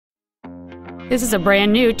This is a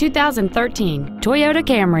brand new 2013 Toyota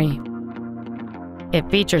Camry. It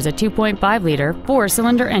features a 2.5-liter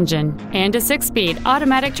four-cylinder engine and a 6-speed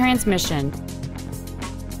automatic transmission.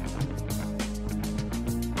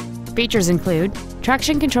 Features include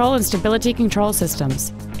traction control and stability control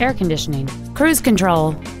systems, air conditioning, cruise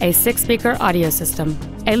control, a 6-speaker audio system,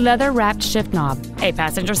 a leather-wrapped shift knob, a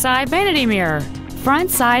passenger side vanity mirror,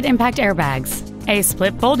 front side impact airbags, a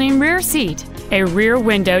split folding rear seat, a rear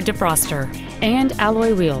window defroster, and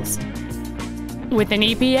alloy wheels. With an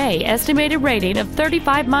EPA estimated rating of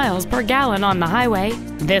 35 miles per gallon on the highway,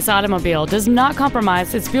 this automobile does not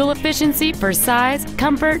compromise its fuel efficiency for size,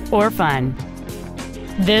 comfort, or fun.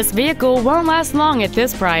 This vehicle won't last long at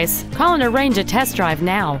this price. Call and arrange a test drive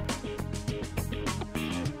now.